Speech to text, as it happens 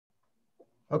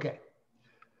Okay,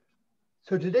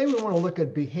 so today we want to look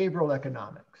at behavioral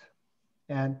economics.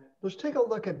 And let's take a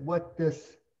look at what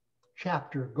this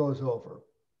chapter goes over.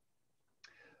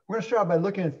 We're going to start by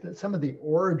looking at some of the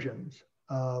origins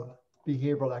of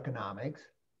behavioral economics.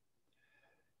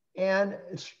 And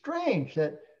it's strange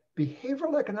that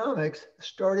behavioral economics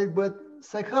started with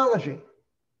psychology.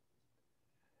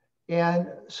 And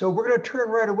so we're going to turn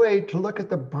right away to look at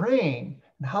the brain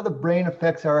and how the brain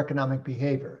affects our economic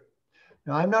behavior.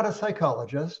 Now, I'm not a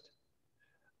psychologist.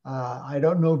 I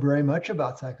don't know very much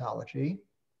about psychology.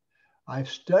 I've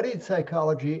studied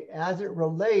psychology as it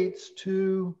relates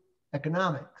to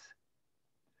economics.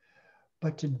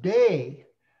 But today,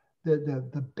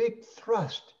 the big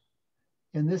thrust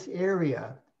in this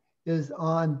area is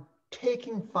on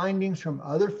taking findings from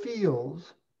other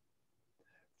fields,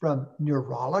 from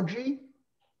neurology.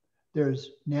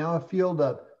 There's now a field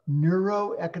of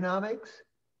neuroeconomics,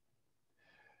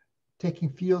 taking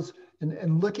fields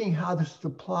and looking how this is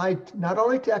applied not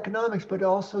only to economics, but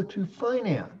also to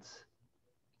finance.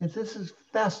 And this is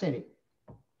fascinating.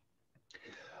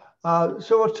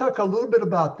 So let's talk a little bit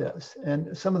about this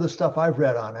and some of the stuff I've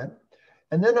read on it.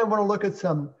 And then I want to look at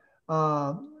some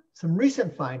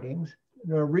recent findings.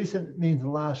 Recent means the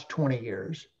last 20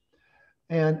 years,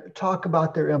 and talk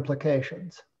about their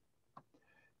implications.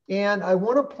 And I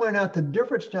want to point out the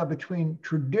difference now between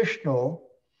traditional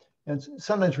and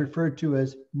sometimes referred to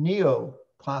as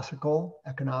neoclassical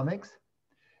economics.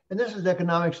 And this is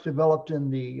economics developed in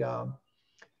the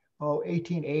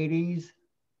 1880s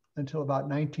until about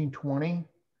 1920.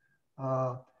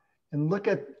 And look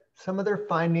at some of their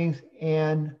findings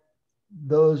and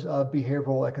those of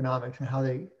behavioral economics and how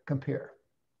they compare.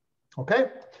 Okay,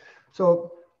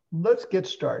 so let's get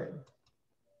started.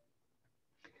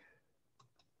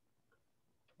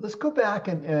 Let's go back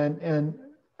and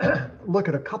look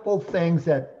at a couple of things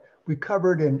that we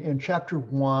covered in chapter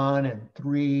 1 and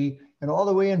 3 and all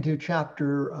the way into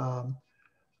chapter,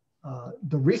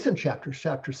 the recent chapter,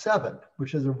 chapter 7,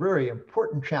 which is a very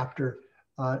important chapter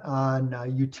on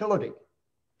utility.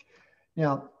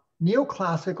 Now,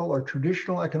 neoclassical or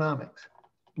traditional economics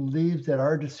believes that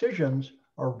our decisions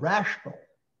are rational.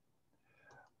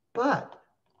 But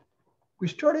we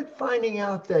started finding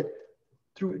out that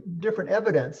through different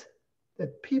evidence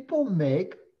that people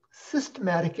make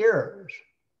systematic errors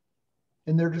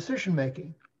in their decision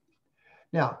making.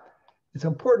 Now, it's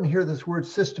important to hear this word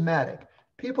systematic.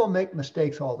 People make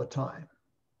mistakes all the time.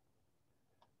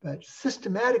 But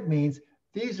systematic means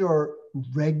these are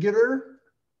regular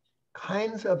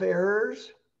kinds of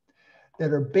errors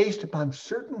that are based upon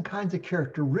certain kinds of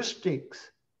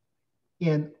characteristics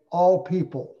in all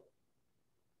people.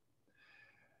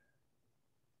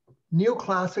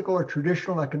 Neoclassical or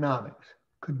traditional economics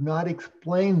could not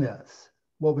explain this,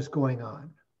 what was going on.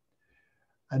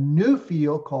 A new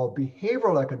field called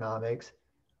behavioral economics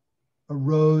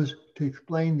arose to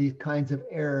explain these kinds of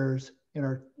errors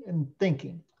in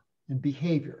thinking and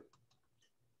behavior.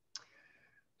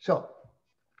 So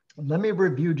let me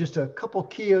review just a couple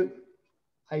key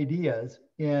ideas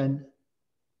in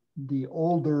the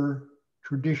older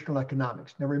traditional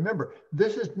economics. Now remember,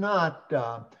 this is not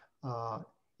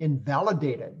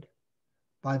invalidated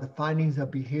by the findings of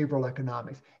behavioral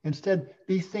economics. Instead,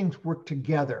 these things work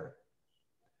together.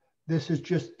 This is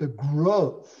just the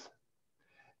growth.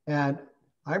 And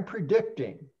I'm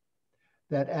predicting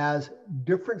that as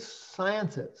different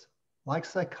sciences like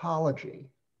psychology,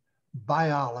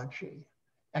 biology,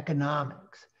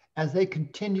 economics, as they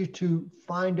continue to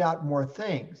find out more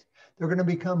things, they're going to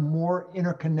become more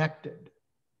interconnected.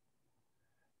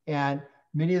 And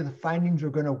many of the findings are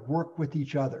going to work with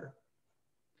each other.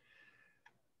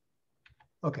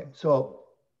 Okay, so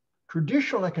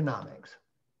traditional economics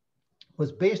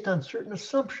was based on certain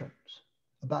assumptions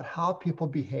about how people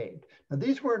behaved. Now,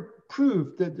 these weren't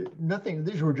proved, nothing,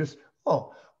 these were just,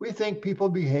 oh, we think people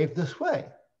behave this way.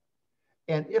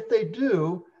 And if they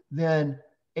do, then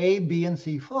A, B, and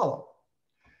C follow.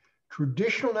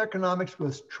 Traditional economics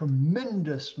was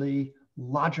tremendously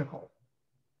logical.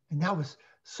 And that was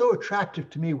so attractive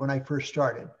to me when I first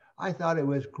started. I thought it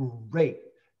was great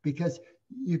because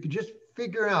you could just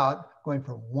figure out going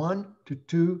from 1 to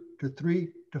 2 to 3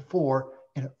 to 4,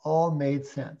 and it all made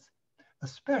sense,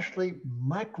 especially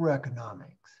microeconomics.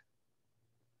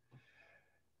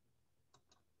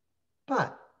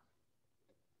 But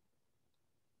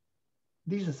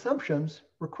these assumptions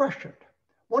were questioned.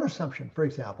 One assumption, for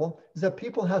example, is that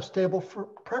people have stable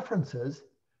preferences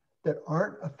that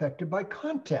aren't affected by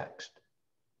context,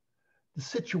 the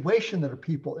situation that are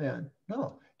people in.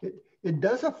 No, it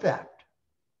does affect,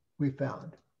 we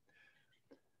found.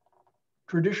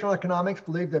 Traditional economics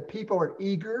believed that people are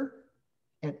eager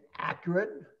and accurate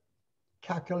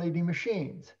calculating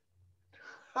machines.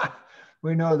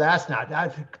 We know that's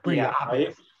pretty Yeah,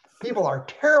 obvious. right? People are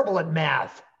terrible at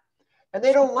math and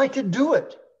they don't like to do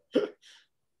it.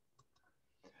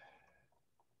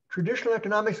 Traditional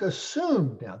economics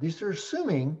assumed, now these are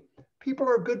assuming people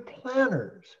are good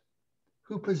planners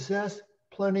who possess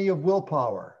plenty of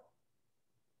willpower.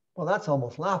 Well, that's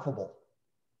almost laughable.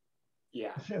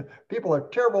 Yeah. People are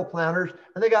terrible planners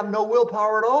and they got no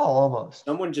willpower at all almost.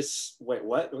 Someone just, wait,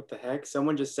 what? What the heck?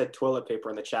 Someone just said toilet paper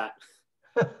in the chat.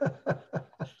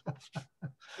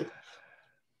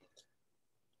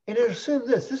 And it assumed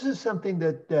this. This is something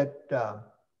that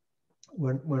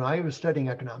when I was studying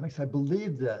economics, I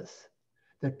believed this,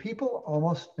 that people are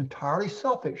almost entirely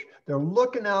selfish. They're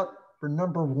looking out for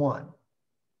number one.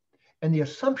 And the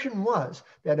assumption was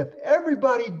that if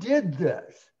everybody did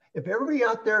this, if everybody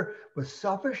out there was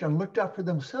selfish and looked out for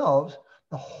themselves,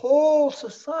 the whole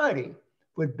society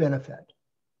would benefit.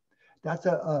 That's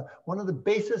one of the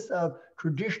basis of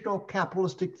traditional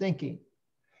capitalistic thinking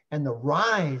and the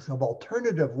rise of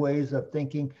alternative ways of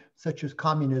thinking, such as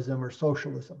communism or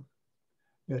socialism,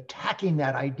 attacking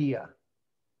that idea.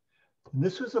 And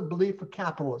this was a belief of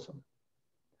capitalism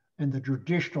in the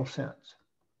traditional sense.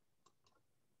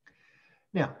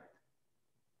 Now,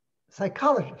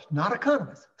 psychologists, not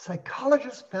economists,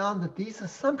 psychologists found that these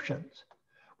assumptions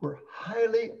were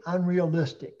highly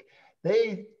unrealistic.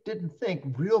 They didn't think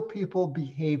real people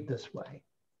behave this way.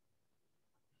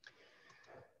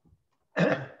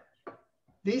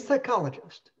 These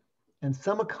psychologists and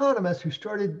some economists who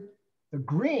started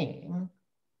agreeing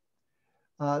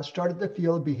started the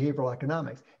field of behavioral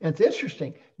economics. And it's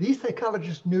interesting, these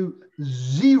psychologists knew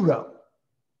zero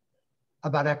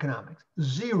about economics,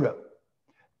 zero.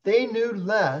 They knew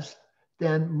less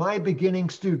than my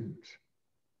beginning students.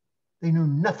 They knew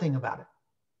nothing about it.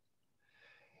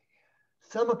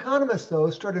 Some economists,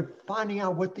 though, started finding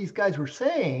out what these guys were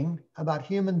saying about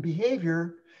human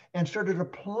behavior and started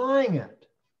applying it.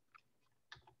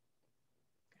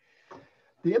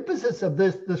 The emphasis of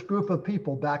this group of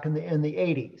people back in the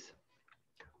 80s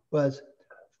was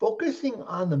focusing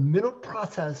on the mental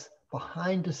process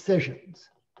behind decisions,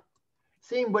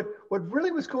 seeing what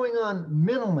really was going on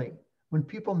mentally when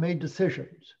people made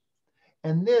decisions,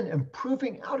 and then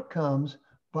improving outcomes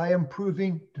by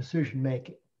improving decision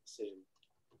making.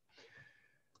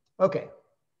 Okay,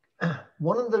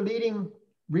 one of the leading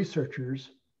researchers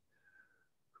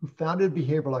who founded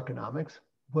behavioral economics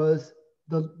was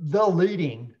the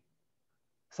leading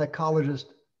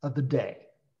psychologist of the day.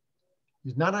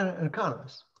 He's not an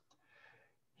economist.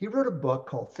 He wrote a book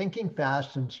called Thinking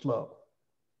Fast and Slow.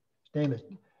 His name is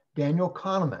Daniel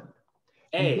Kahneman.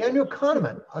 Hey. And Daniel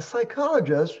Kahneman, a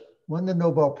psychologist, won the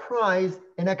Nobel Prize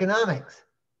in economics.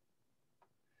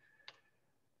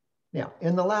 Now,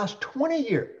 in the last 20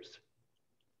 years,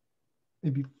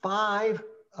 maybe 5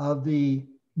 of the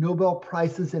Nobel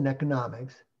Prizes in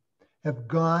economics have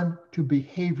gone to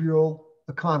behavioral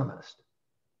economists.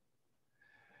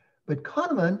 But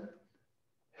Kahneman,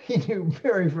 he knew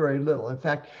very, very little. In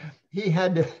fact, he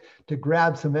had to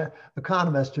grab some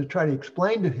economists to try to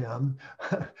explain to him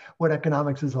what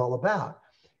economics is all about.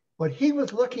 What he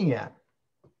was looking at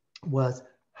was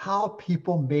how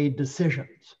people made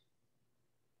decisions.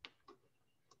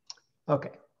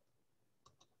 Okay.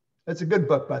 It's a good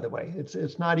book, by the way.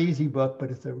 It's not an easy book, but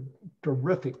it's a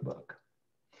terrific book.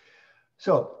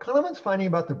 So Kahneman's finding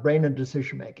about the brain and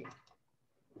decision making.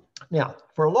 Now,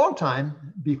 for a long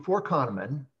time before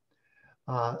Kahneman,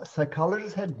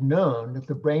 psychologists had known that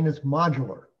the brain is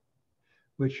modular,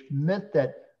 which meant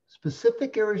that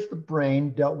specific areas of the brain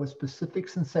dealt with specific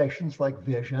sensations like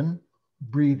vision,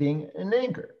 breathing, and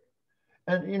anger.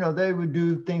 And they would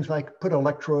do things like put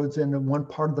electrodes into one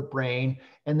part of the brain,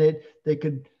 and they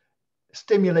could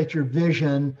stimulate your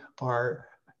vision or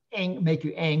make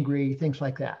you angry, things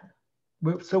like that.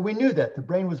 So we knew that the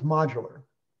brain was modular.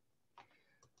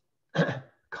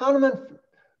 Kahneman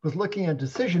was looking at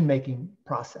decision-making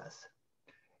process,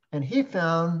 and he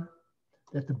found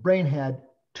that the brain had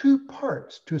 2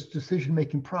 parts to its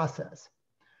decision-making process,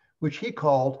 which he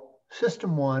called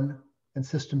System 1 and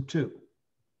System 2.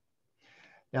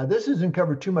 Now, this isn't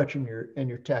covered too much in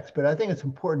your text, but I think it's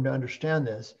important to understand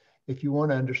this if you want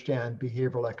to understand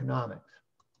behavioral economics.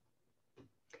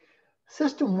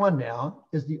 System 1 now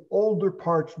is the older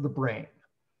parts of the brain.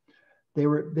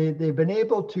 They've been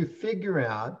able to figure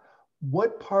out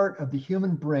what part of the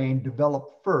human brain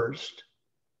developed first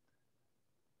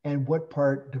and what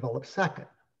part developed second.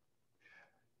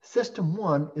 System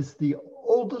 1 is the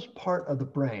oldest part of the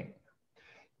brain,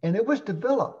 and it was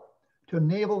developed to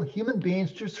enable human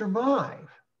beings to survive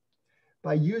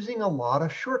by using a lot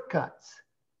of shortcuts.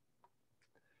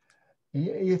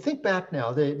 You think back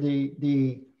now,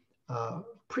 the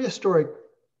prehistoric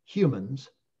humans,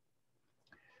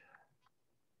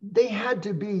 they had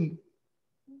to be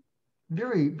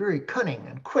very, very cunning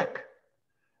and quick.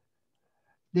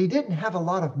 They didn't have a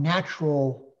lot of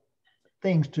natural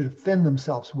things to defend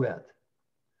themselves with.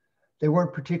 They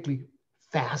weren't particularly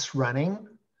fast running.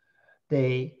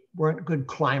 They weren't good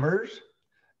climbers.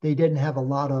 They didn't have a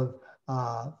lot of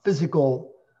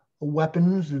physical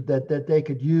weapons that they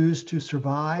could use to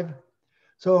survive.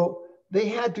 So they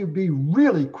had to be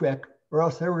really quick, or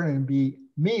else they were going to be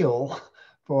meal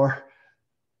for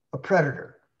a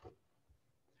predator.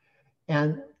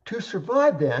 And to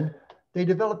survive then, they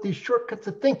developed these shortcuts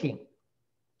of thinking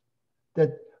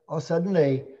that all of a sudden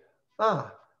they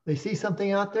see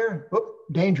something out there, whoop,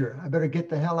 danger, I better get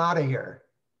the hell out of here.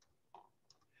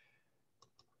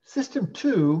 System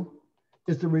 2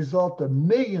 is the result of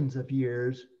millions of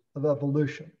years of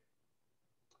evolution.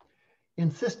 In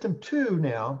system 2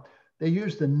 now, they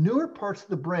use the newer parts of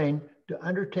the brain to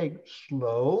undertake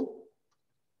slow,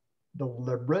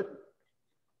 deliberate,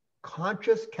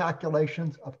 conscious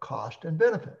calculations of cost and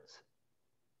benefits.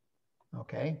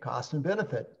 Okay, cost and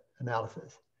benefit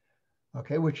analysis.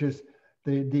 Okay, which is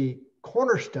the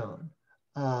cornerstone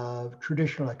of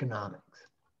traditional economics.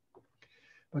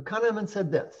 But Kahneman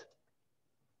said this.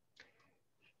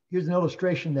 Here's an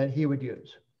illustration that he would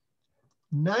use.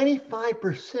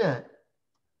 95%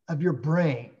 of your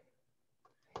brain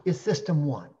is system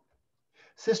 1.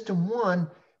 System 1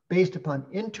 based upon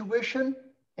intuition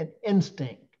and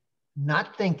instinct,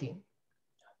 not thinking.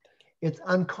 It's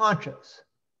unconscious.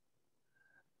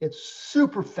 It's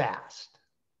super fast.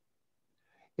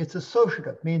 It's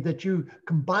associative, means that you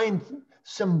combine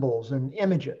symbols and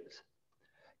images,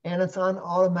 and it's on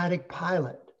automatic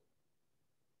pilot.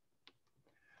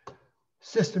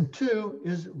 System 2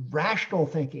 is rational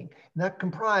thinking, and that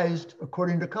comprised,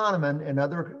 according to Kahneman and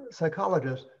other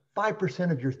psychologists,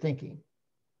 5% of your thinking.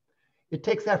 It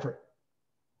takes effort.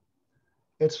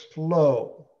 It's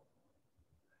slow.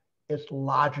 It's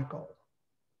logical.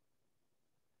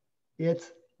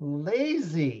 It's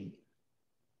lazy.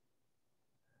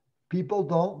 People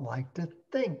don't like to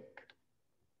think.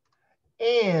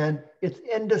 And it's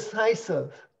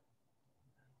indecisive.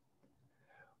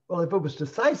 Well, if it was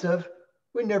decisive,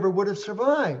 we never would have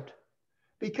survived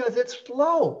because it's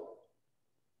slow.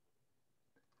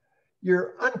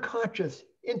 Your unconscious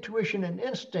intuition and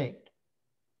instinct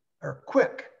are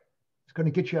quick. It's going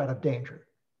to get you out of danger.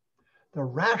 The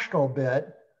rational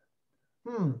bit,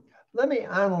 let me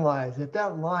analyze if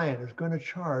that lion is going to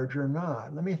charge or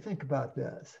not. Let me think about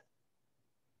this.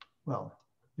 Well,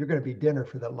 you're going to be dinner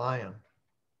for that lion.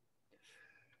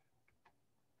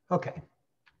 Okay.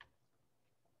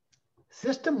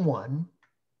 System 1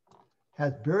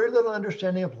 has very little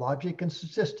understanding of logic and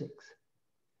statistics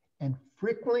and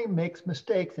frequently makes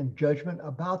mistakes in judgment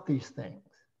about these things.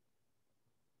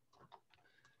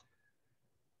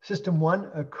 System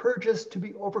 1 encourages us to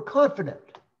be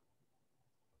overconfident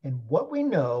in what we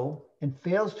know and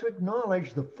fails to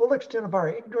acknowledge the full extent of our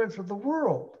ignorance of the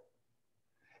world,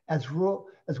 as well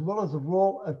as the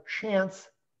role of chance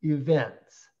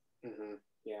events. Mm-hmm.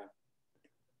 Yeah.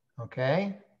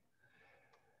 Okay.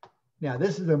 Now,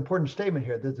 this is an important statement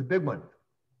here. There's a big one.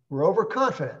 We're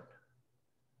overconfident.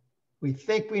 We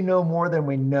think we know more than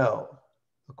we know,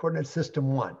 according to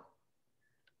system 1.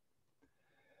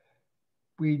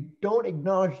 We don't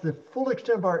acknowledge the full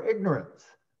extent of our ignorance.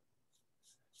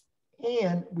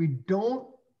 And we don't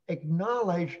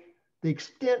acknowledge the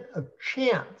extent of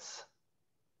chance.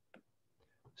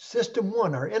 System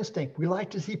 1, our instinct, we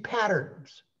like to see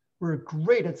patterns. We're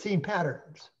great at seeing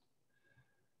patterns.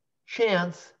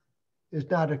 Chance is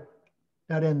not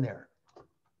in there.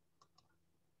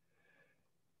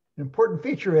 An important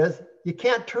feature is you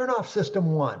can't turn off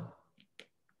system 1.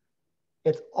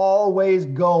 It's always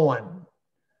going.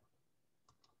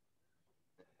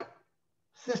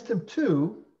 System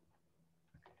 2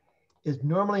 is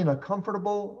normally in a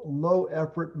comfortable, low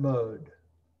effort mode.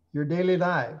 Your daily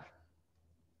life.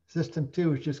 System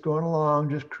 2 is just going along,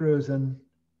 just cruising.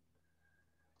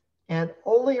 And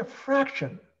only a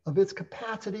fraction of its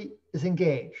capacity is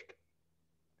engaged.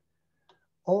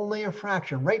 Only a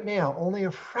fraction. Right now, only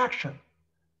a fraction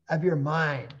of your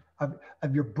mind,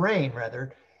 of your brain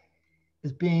rather,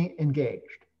 is being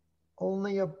engaged.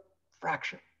 Only a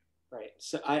fraction. Right.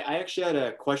 So I actually had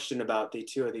a question about the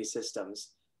two of these systems.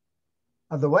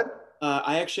 Of the what?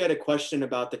 I actually had a question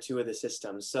about the two of the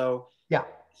systems. So yeah.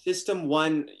 System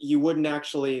one, you wouldn't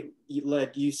actually,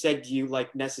 you said you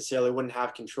like necessarily wouldn't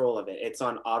have control of it. It's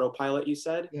on autopilot, you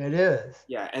said? It is.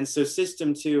 Yeah. And so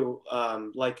system two,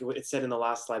 like it said in the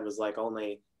last slide, was like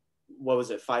only, what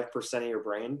was it, 5% of your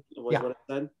brain was Yeah. what it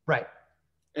said? Right.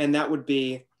 And that would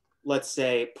be, let's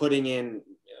say, putting in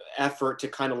effort to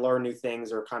kind of learn new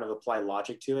things or kind of apply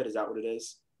logic to it. Is that what it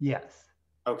is? Yes.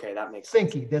 Okay, that makes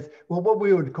sense. Thinking. That's well, what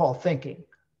we would call thinking.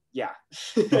 Yeah.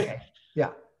 Okay. Yeah.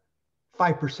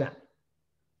 5%.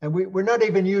 And we're not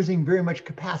even using very much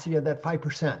capacity of that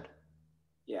 5%.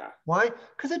 Yeah. Why?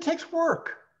 Because it takes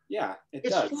work. Yeah, it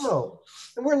It's does. slow.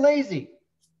 And we're lazy.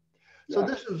 So Yeah.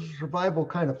 this is a survival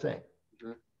kind of thing.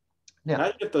 Mhm. Now,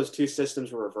 Imagine if those two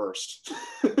systems were reversed.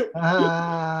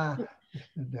 no,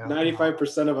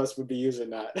 95% of us would be using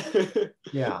that.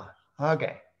 yeah.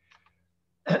 Okay.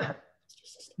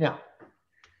 Now,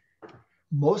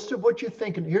 most of what you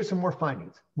think, and here's some more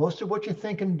findings. Most of what you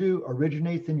think and do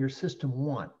originates in your system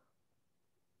one.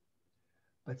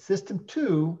 But system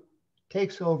two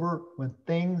takes over when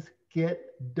things get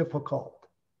difficult.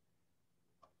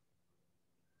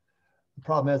 The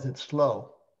problem is it's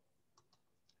slow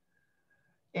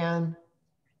and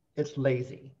it's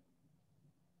lazy.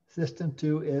 System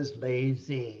two is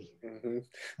lazy. Mm-hmm.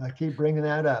 I keep bringing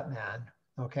that up, man.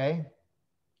 Okay.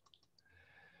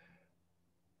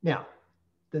 Now,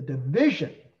 the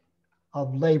division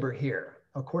of labor here,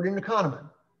 according to Kahneman,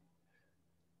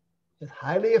 is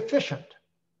highly efficient.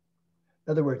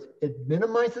 In other words, it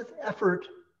minimizes effort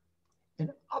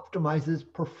and optimizes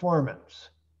performance.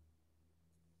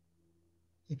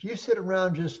 If you sit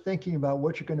around just thinking about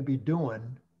what you're going to be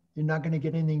doing, you're not going to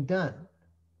get anything done.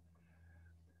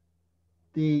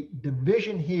 The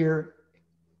division here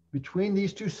between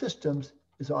these two systems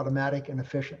is automatic and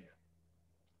efficient.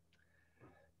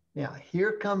 Now,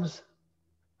 here comes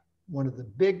one of the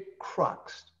big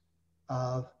crux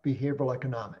of behavioral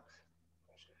economics.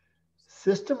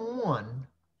 System one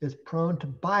is prone to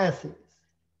biases.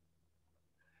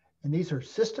 And these are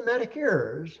systematic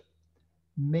errors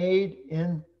made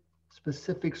in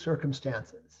specific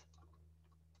circumstances.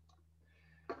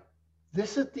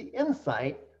 This is the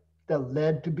insight that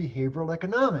led to behavioral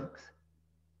economics.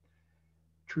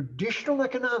 Traditional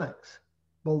economics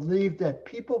believed that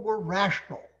people were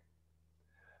rational.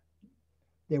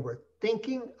 They were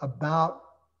thinking about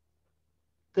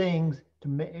things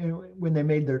when they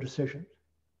made their decisions.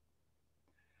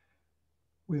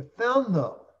 We have found,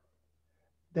 though,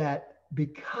 that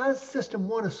because system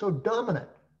one is so dominant,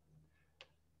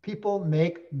 people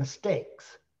make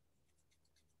mistakes,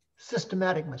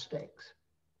 systematic mistakes.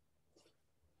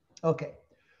 Okay,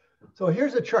 so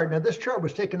here's a chart. Now, this chart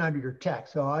was taken out of your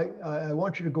text, so I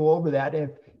want you to go over that.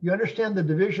 If you understand the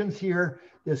divisions here,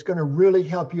 it's going to really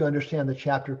help you understand the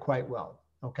chapter quite well,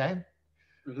 okay?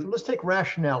 Mm-hmm. So let's take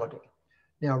rationality.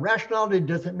 Now, rationality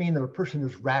doesn't mean that a person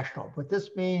is rational. What this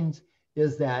means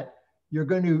is that you're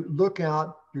going to look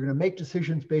out, you're going to make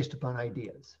decisions based upon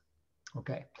ideas,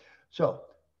 okay? So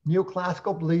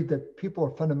neoclassical believe that people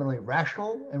are fundamentally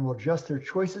rational and will adjust their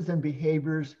choices and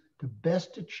behaviors to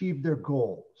best achieve their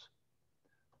goals.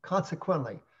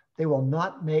 Consequently, they will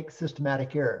not make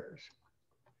systematic errors.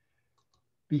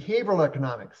 Behavioral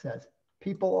economics says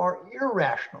people are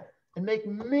irrational and make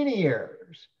many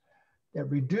errors that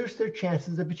reduce their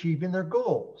chances of achieving their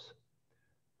goals.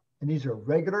 And these are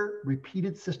regular,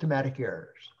 repeated systematic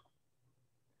errors.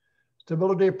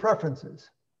 Stability of preferences.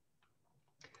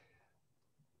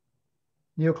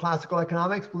 Neoclassical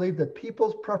economics believe that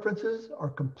people's preferences are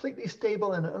completely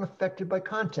stable and unaffected by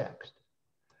context.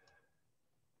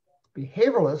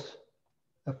 Behavioralists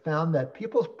have found that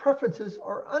people's preferences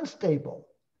are unstable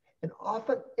and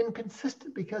often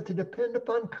inconsistent because they depend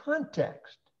upon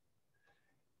context.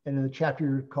 And in the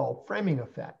chapter called Framing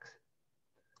Effects.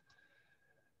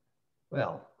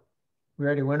 Well, we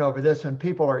already went over this. When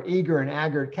people are eager and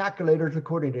accurate calculators,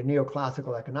 according to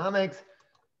neoclassical economics,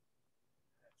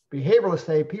 behavioralists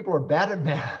say people are bad at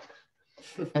math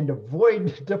and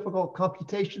avoid difficult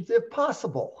computations if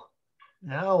possible.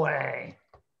 No way.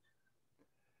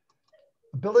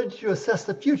 Ability to assess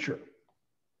the future.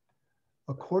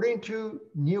 According to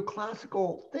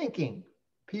neoclassical thinking,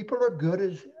 people are good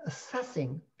at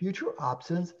assessing future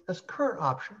options as current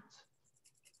options.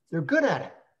 They're good at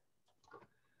it.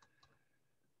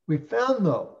 We found,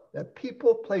 though, that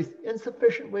people place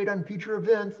insufficient weight on future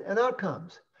events and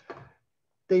outcomes.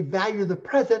 They value the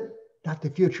present, not the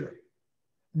future.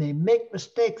 And they make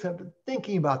mistakes of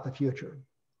thinking about the future.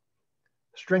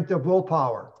 Strength of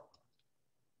willpower.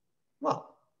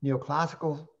 Well,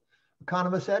 neoclassical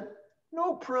economists said,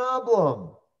 no problem.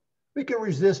 We can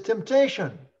resist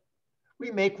temptation. We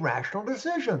make rational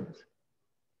decisions.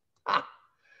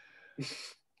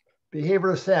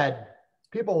 Behaviorists said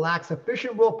people lack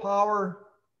sufficient willpower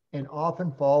and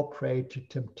often fall prey to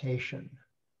temptation.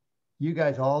 You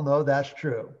guys all know that's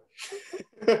true.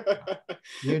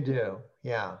 You do,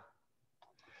 yeah.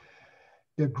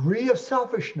 Degree of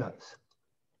selfishness.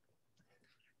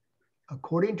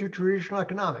 According to traditional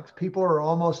economics, people are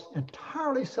almost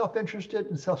entirely self-interested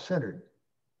and self-centered.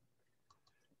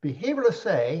 Behaviorists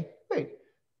say, wait,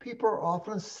 people are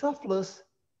often selfless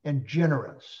and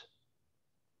generous.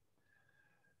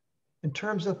 In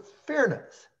terms of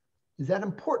fairness, is that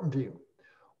important to you?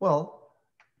 Well,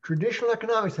 traditional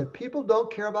economics said people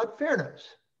don't care about fairness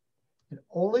and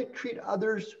only treat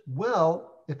others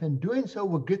well if in doing so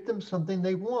will get them something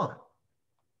they want.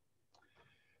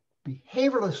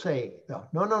 Behavioralists say,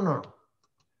 no.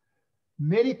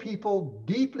 Many people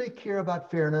deeply care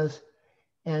about fairness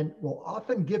and will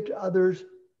often give to others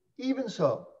even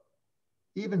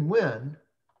when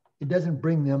it doesn't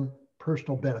bring them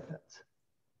personal benefits.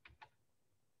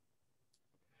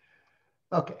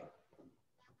 Okay.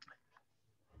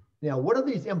 Now, what are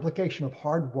these implications of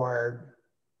hardwired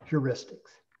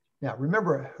heuristics? Now,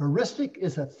 remember, a heuristic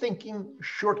is a thinking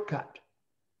shortcut.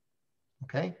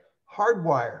 Okay?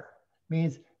 Hardwire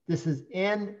means this is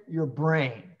in your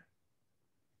brain,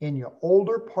 in your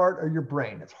older part of your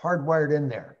brain. It's hardwired in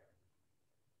there.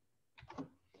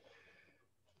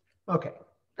 Okay.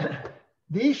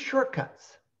 These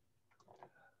shortcuts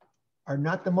are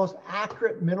not the most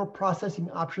accurate mental processing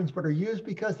options, but are used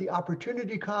because the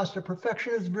opportunity cost of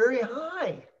perfection is very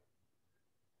high.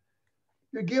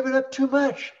 You're giving up too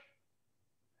much.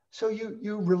 So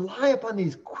you rely upon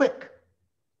these quick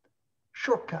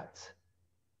shortcuts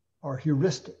or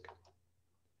heuristic.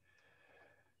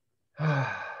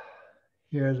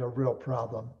 Here's a real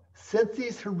problem. Since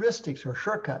these heuristics or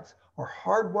shortcuts are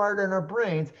hardwired in our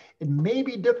brains, it may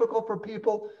be difficult for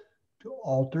people to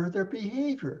alter their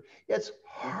behavior. It's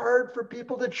hard for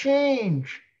people to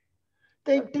change.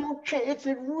 They don't change. It's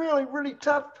really, really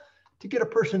tough to get a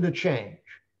person to change.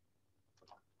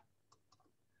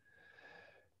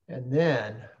 And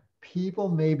then people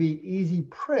may be easy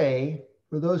prey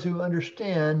for those who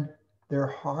understand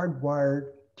their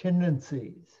hardwired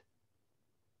tendencies.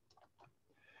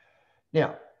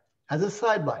 Now, as a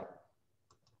sidelight,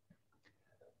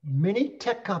 many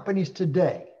tech companies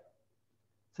today,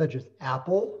 such as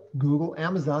Apple, Google,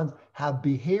 Amazon, have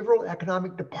behavioral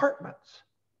economic departments,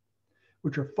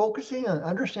 which are focusing on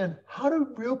understanding how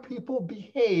do real people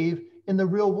behave in the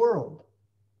real world.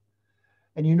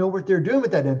 And you know what they're doing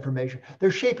with that information.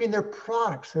 They're shaping their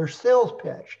products, their sales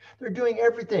pitch. They're doing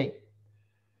everything.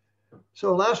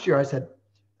 So last year I said,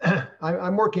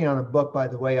 I'm working on a book, by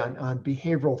the way, on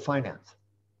behavioral finance.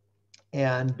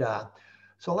 And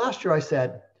so last year I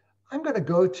said, I'm going to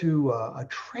go to a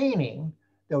training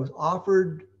that was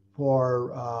offered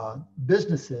for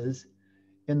businesses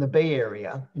in the Bay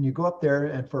Area. And you go up there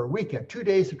and for a weekend, 2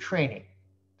 days of training.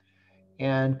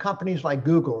 And companies like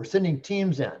Google are sending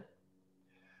teams in.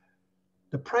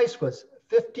 The price was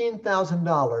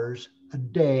 $15,000 a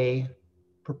day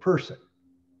per person.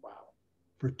 Wow.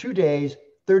 For 2 days,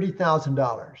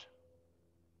 $30,000.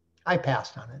 I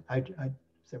passed on it. I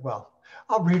said, well,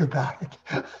 I'll read about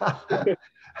it.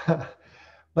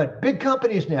 But big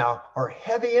companies now are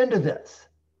heavy into this.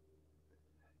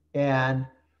 And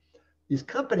these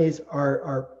companies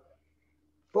are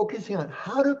focusing on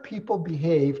how do people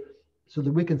behave so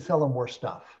that we can sell them more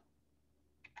stuff.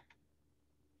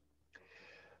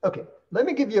 Okay, let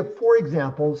me give you 4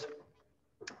 examples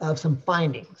of some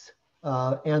findings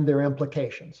and their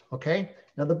implications, okay?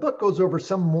 Now the book goes over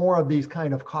some more of these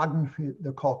kind of cognitive,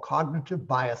 they're called cognitive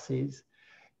biases,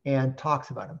 and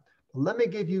talks about them. But let me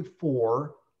give you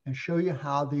 4 and show you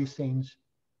how these things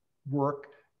work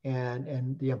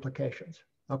and the implications.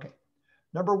 Okay,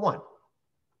 number 1,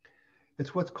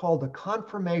 it's what's called the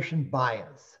confirmation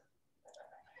bias.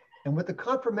 And with the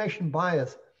confirmation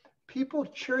bias, people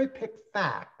cherry pick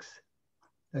facts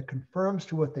that confirms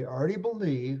to what they already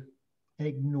believe and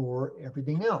ignore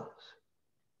everything else.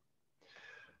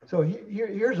 So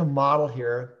here's a model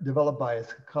here developed by a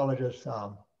psychologist,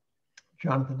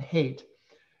 Jonathan Haidt.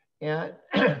 And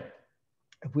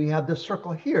if we have this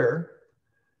circle here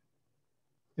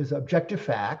is objective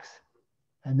facts,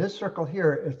 and this circle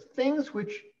here is things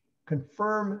which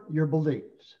confirm your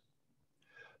beliefs.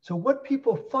 So what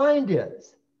people find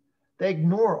is they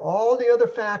ignore all the other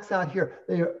facts out here.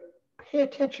 They pay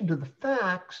attention to the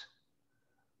facts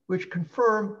which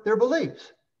confirm their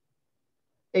beliefs,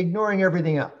 ignoring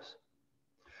everything else.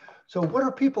 So what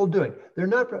are people doing? They're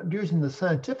not using the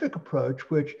scientific approach,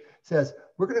 which says,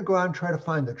 we're going to go out and try to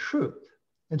find the truth.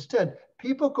 Instead,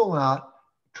 people go out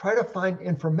try to find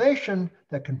information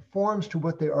that conforms to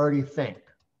what they already think.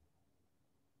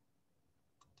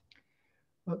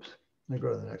 Oops, let me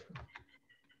go to the next one.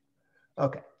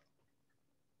 Okay.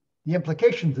 The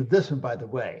implications of this one, by the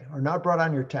way, are not brought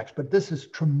on your text, but this is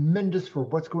tremendous for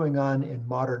what's going on in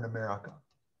modern America.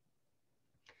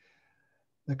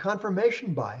 The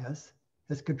confirmation bias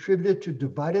has contributed to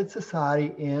divided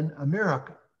society in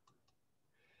America.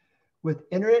 With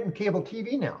internet and cable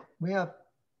TV now, we have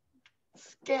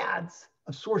scads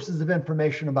of sources of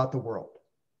information about the world.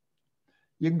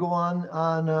 You can go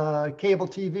on cable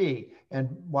TV and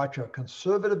watch a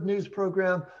conservative news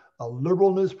program, a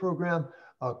liberal news program,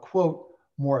 a quote,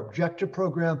 more objective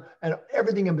program, and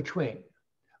everything in between.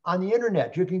 On the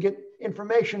internet, you can get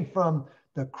information from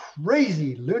the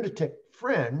crazy lunatic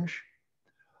fringe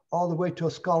all the way to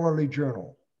a scholarly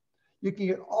journal. You can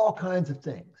get all kinds of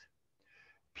things.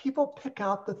 People pick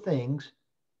out the things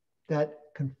that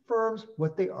confirms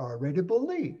what they already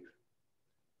believe.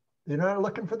 They're not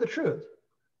looking for the truth.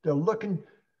 They're looking,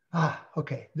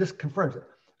 okay, this confirms it.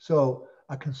 So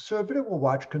a conservative will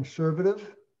watch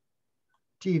conservative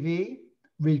TV,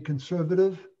 read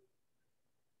conservative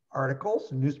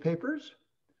articles and newspapers.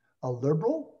 A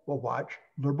liberal will watch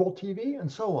liberal TV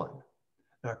and so on.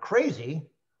 Now crazy,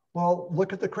 well,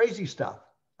 look at the crazy stuff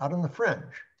out on the fringe.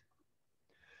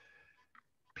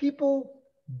 People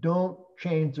don't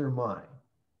change their mind.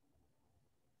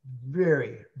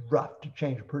 Very rough to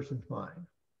change a person's mind,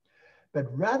 but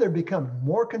rather become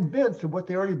more convinced of what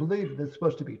they already believe that's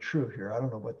supposed to be true here. I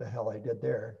don't know what the hell I did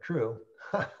there. True.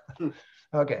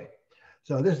 Okay.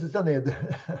 So this is something.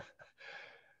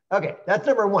 Okay. That's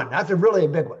number one. That's really a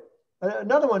big one.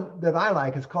 Another one that I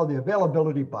like is called the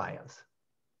availability bias.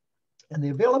 And the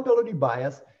availability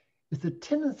bias is the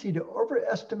tendency to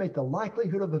overestimate the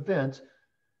likelihood of events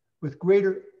with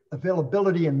greater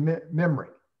availability in memory.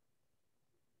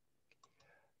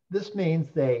 This means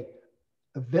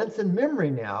events in memory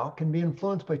now can be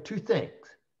influenced by two things.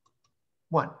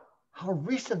 One, how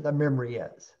recent the memory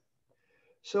is.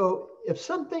 So if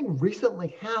something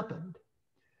recently happened,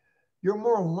 you're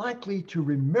more likely to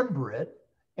remember it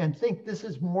and think this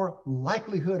is more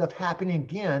likelihood of happening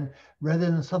again rather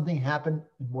than something happened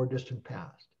in more distant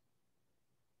past.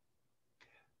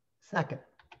 Second,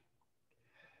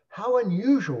 how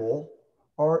unusual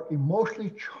or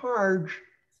emotionally charged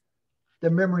the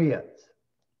memory is.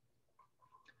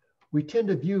 We tend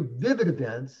to view vivid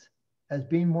events as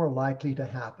being more likely to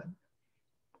happen.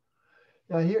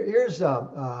 Now here's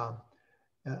a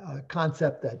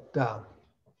concept that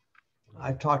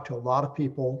I've talked to a lot of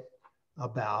people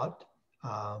about,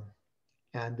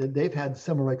 and they've had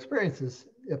similar experiences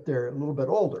if they're a little bit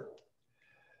older.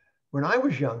 When I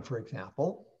was young, for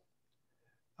example,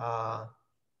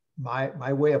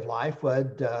 my way of life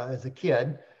would, as a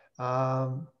kid,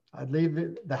 I'd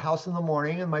leave the house in the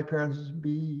morning and my parents would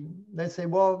they'd say,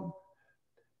 well,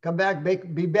 come back,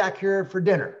 be back here for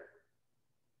dinner.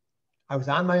 I was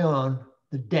on my own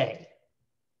the day.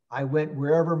 I went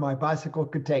wherever my bicycle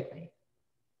could take me.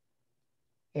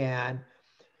 And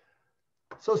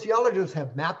sociologists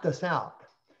have mapped this out.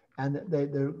 And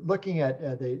they're looking at,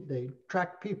 they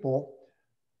track people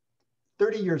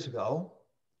 30 years ago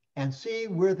and see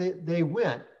where they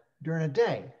went during a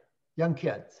day, young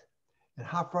kids, and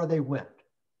how far they went.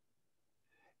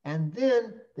 And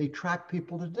then they track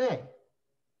people today.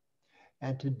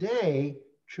 And today,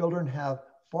 children have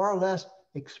far less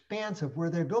expanse of where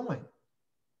they're going.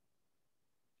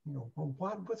 You know,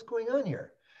 well, what's going on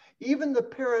here? Even the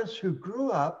parents who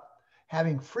grew up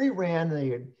having free ran,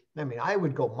 I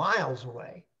would go miles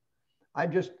away. I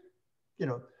just,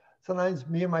 sometimes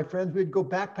me and my friends, we'd go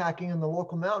backpacking in the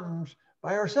local mountains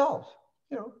by ourselves,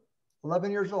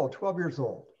 11 years old, 12 years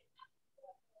old.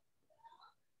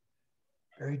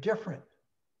 Very different.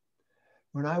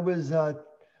 When I was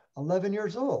 11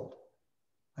 years old,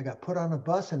 I got put on a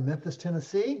bus in Memphis,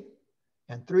 Tennessee,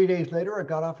 and 3 days later, I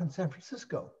got off in San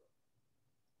Francisco,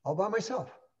 all by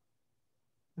myself.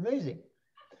 Amazing.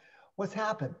 What's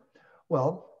happened?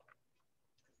 Well,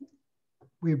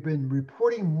 we've been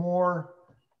reporting more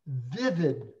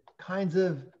vivid kinds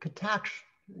of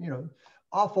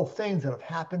awful things that have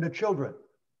happened to children.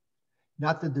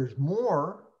 Not that there's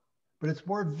more, but it's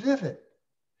more vivid.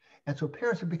 And so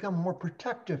parents have become more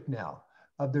protective now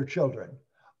of their children.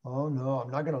 Oh no,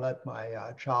 I'm not going to let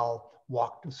my child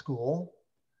walk to school.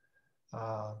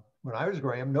 When I was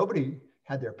growing up, nobody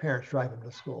had their parents drive them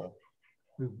to school.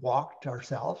 We walked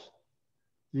ourselves,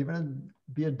 even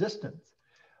be a distance.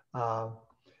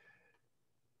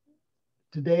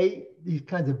 Today, these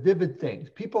kinds of vivid things,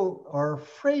 people are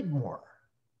afraid more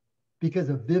because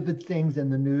of vivid things in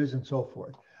the news and so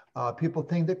forth. People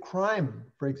think that crime,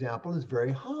 for example, is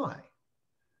very high.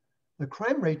 The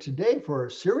crime rate today for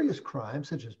serious crimes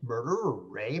such as murder or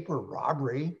rape or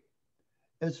robbery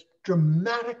is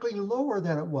dramatically lower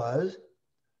than it was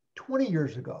 20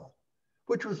 years ago,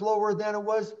 which was lower than it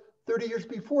was 30 years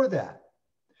before that.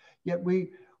 Yet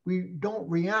we don't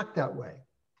react that way.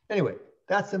 Anyway,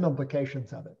 that's some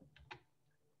implications of it.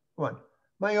 One,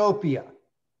 myopia.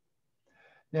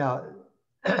 Now,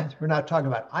 we're not talking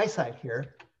about eyesight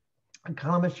here.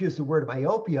 Economists use the word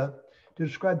myopia to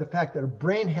describe the fact that a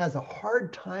brain has a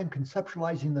hard time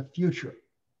conceptualizing the future.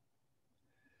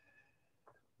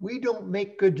 We don't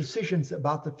make good decisions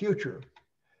about the future.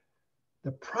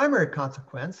 The primary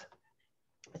consequence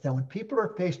is that when people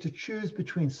are faced to choose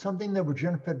between something that will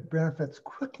generate benefits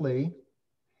quickly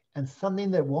and something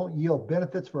that won't yield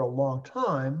benefits for a long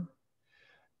time,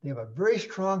 they have a very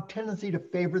strong tendency to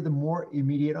favor the more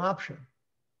immediate option.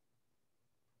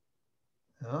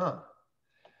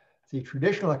 See,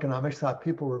 traditional economics thought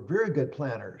people were very good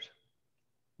planners.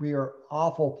 We are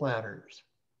awful planners.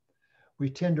 We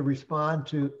tend to respond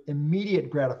to immediate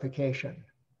gratification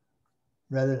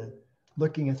rather than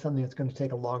looking at something that's going to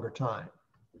take a longer time.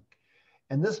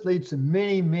 And this leads to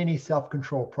many, many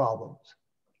self-control problems,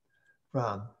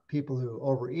 from people who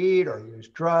overeat or use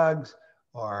drugs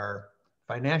or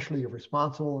financially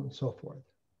irresponsible and so forth.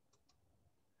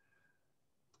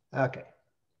 Okay.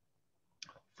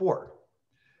 4.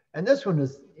 And this one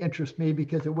interests me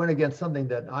because it went against something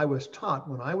that I was taught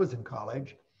when I was in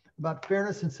college about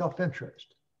fairness and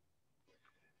self-interest.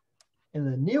 In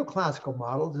the neoclassical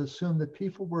models, it assumed that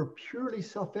people were purely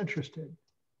self-interested.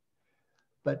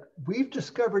 But we've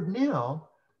discovered now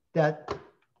that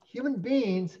human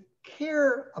beings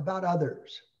care about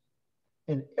others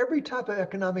in every type of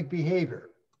economic behavior.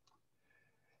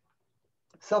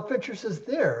 Self-interest is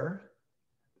there,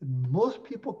 but most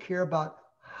people care about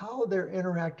how they're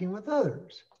interacting with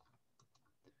others.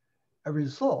 As a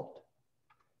result,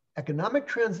 economic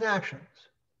transactions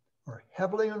are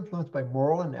heavily influenced by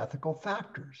moral and ethical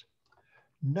factors,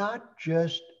 not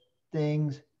just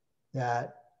things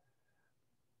that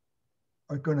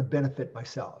are going to benefit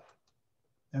myself.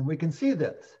 And we can see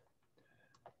this.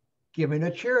 Giving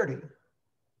to charity,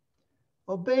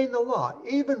 obeying the law,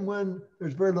 even when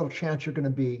there's very little chance you're going to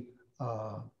be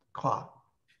caught.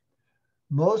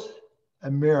 Most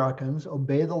Americans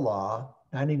obey the law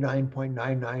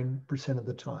 99.99% of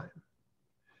the time.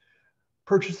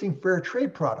 Purchasing fair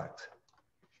trade products.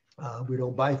 We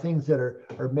don't buy things that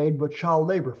are made with child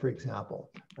labor, for example.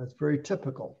 That's very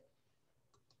typical.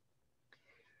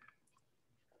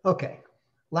 Okay,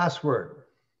 last word.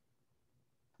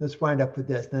 Let's wind up with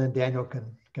this, and then Daniel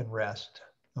can rest,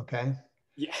 okay?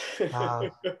 Yeah.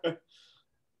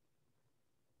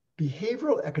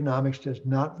 Behavioral economics does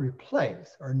not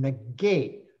replace or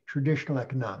negate traditional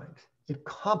economics. It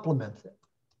complements it.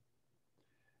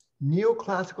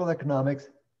 Neoclassical economics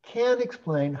can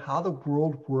explain how the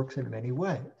world works in many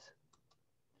ways.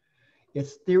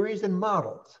 Its theories and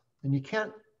models, and you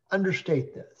can't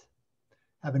understate this,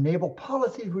 have enabled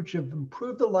policies which have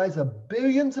improved the lives of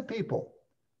billions of people,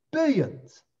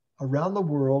 billions around the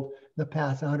world in the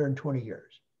past 120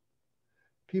 years.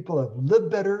 People have lived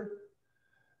better,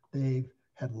 they've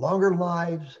had longer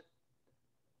lives,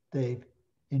 they've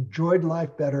enjoyed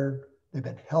life better, they've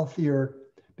been healthier,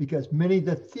 because many of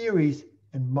the theories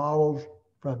and models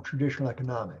from traditional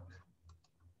economics.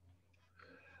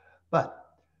 But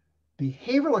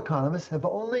behavioral economists have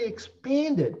only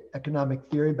expanded economic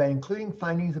theory by including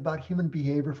findings about human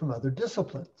behavior from other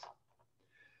disciplines.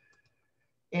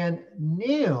 And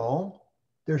now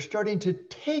they're starting to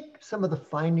take some of the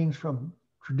findings from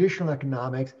traditional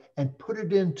economics and put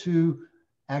it into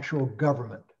actual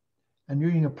government, and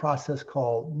using a process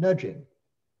called nudging.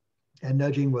 And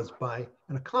nudging was by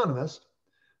an economist,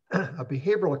 a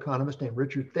behavioral economist named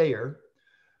Richard Thayer,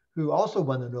 who also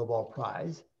won the Nobel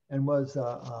Prize and was,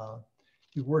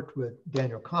 he worked with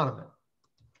Daniel Kahneman.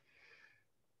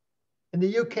 In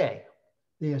the UK,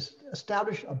 they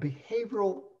established a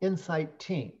behavioral insight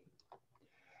team.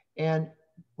 And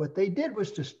what they did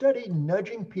was to study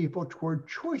nudging people toward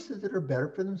choices that are better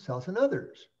for themselves and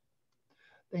others.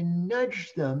 They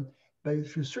nudged them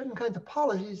through certain kinds of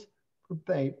policies for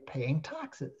paying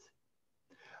taxes,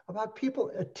 about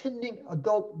people attending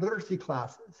adult literacy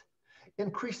classes,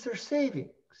 increase their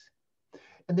savings.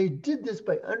 And they did this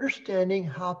by understanding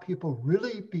how people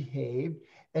really behaved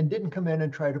and didn't come in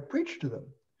and try to preach to them.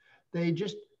 They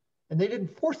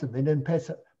didn't force them. They didn't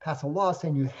pass a law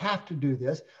saying you have to do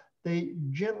this. They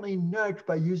gently nudged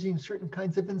by using certain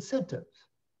kinds of incentives.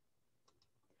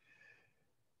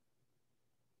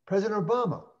 President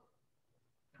Obama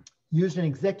used an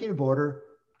executive order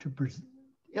to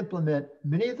implement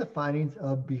many of the findings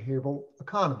of behavioral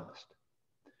economists.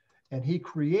 And he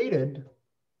created,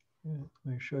 let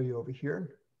me show you over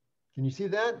here. Can you see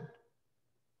that?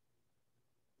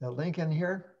 The link in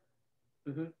here?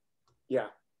 Mm-hmm. Yeah.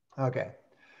 Okay.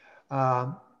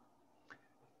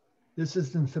 This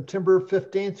is in September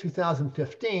 15th,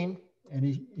 2015, and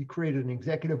he created an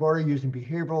executive order using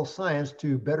behavioral science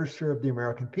to better serve the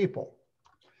American people.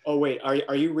 Oh, wait,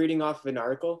 are you reading off of an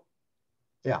article?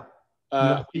 Yeah.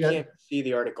 We can't see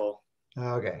the article.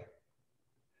 Okay.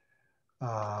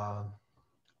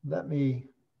 Let me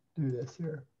do this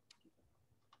here.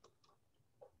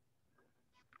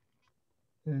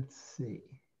 Let's see.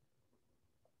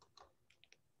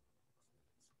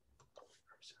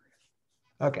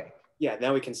 Okay. Yeah,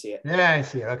 now we can see it. Yeah, I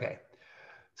see it. Okay.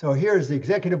 So here's the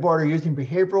executive order using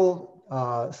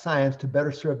behavioral science to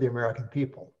better serve the American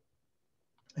people.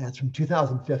 And it's from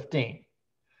 2015.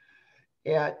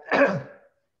 And I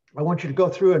want you to go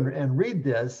through and read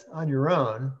this on your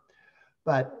own.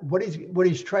 But what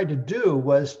he's tried to do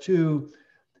was to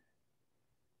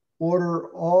order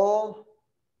all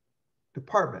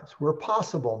departments, where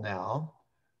possible now,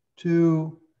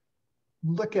 to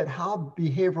look at how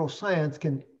behavioral science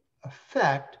can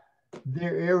affect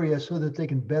their area so that they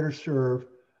can better serve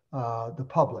the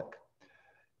public.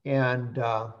 And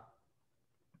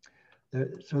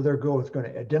so their goal is going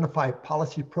to identify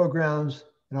policy programs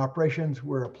and operations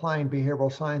where applying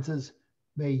behavioral sciences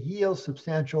may yield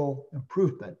substantial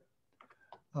improvement.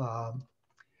 And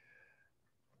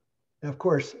of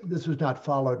course, this was not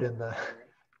followed in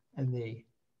the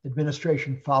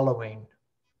administration following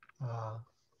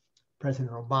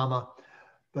President Obama,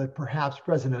 but perhaps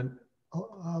President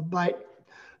Biden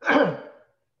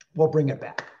will bring it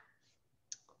back.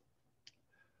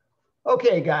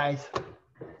 Okay, guys,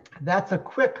 that's a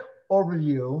quick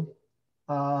overview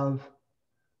of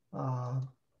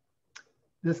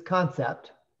this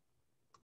concept.